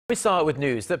We start with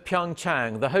news that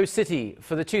PyeongChang, the host city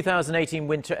for the 2018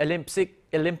 Winter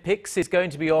Olympics, is going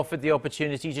to be offered the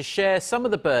opportunity to share some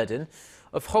of the burden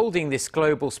of holding this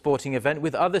global sporting event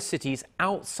with other cities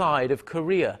outside of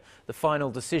Korea. The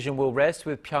final decision will rest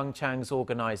with PyeongChang's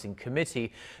Organizing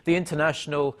Committee. The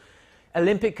International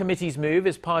Olympic Committee's move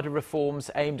is part of reforms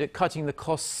aimed at cutting the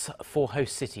costs for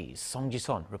host cities. Song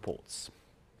Ji-son reports.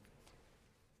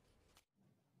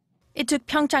 It took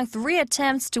PyeongChang 3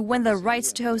 attempts to win the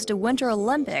rights to host the Winter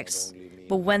Olympics.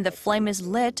 But when the flame is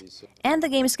lit and the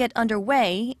Games get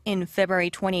underway in February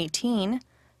 2018,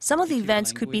 some of the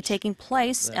events could be taking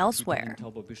place elsewhere.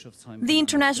 The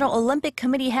International Olympic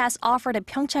Committee has offered a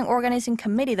PyeongChang Organizing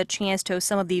Committee the chance to host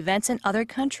some of the events in other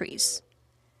countries.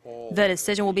 The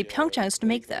decision will be PyeongChang's to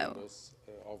make, though.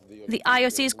 The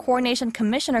IOC's Coordination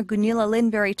Commissioner Gunilla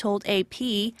Lindberg told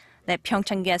AP that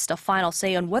PyeongChang gets the final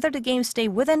say on whether the Games stay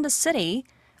within the city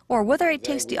or whether it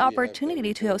takes the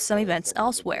opportunity to host some events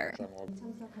elsewhere.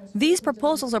 These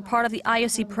proposals are part of the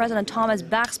IOC President Thomas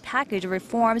Bach's package of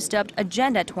reforms dubbed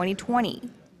Agenda 2020.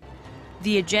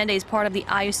 The agenda is part of the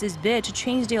IOC's bid to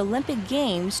change the Olympic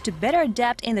Games to better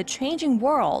adapt in the changing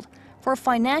world for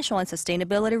financial and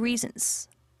sustainability reasons.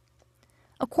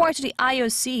 According to the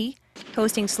IOC,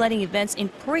 hosting sledding events in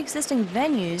pre-existing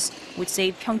venues would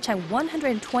save PyeongChang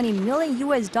 $120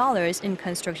 million in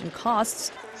construction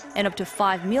costs and up to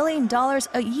 $5 million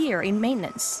a year in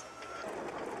maintenance.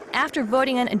 After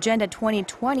voting on Agenda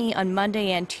 2020 on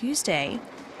Monday and Tuesday,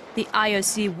 the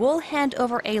IOC will hand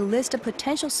over a list of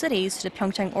potential cities to the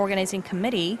PyeongChang Organizing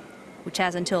Committee, which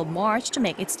has until March to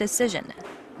make its decision.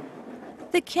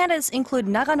 The candidates include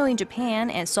Nagano in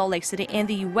Japan and Salt Lake City in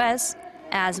the U.S.,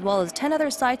 as well as 10 other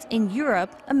sites in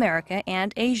Europe, America,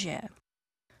 and Asia.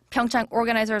 PyeongChang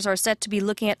organizers are set to be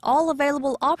looking at all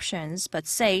available options, but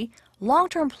say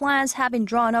long-term plans have been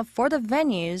drawn up for the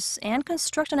venues and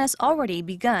construction has already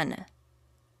begun.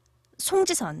 Song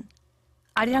Ji-son,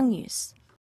 Arirang News.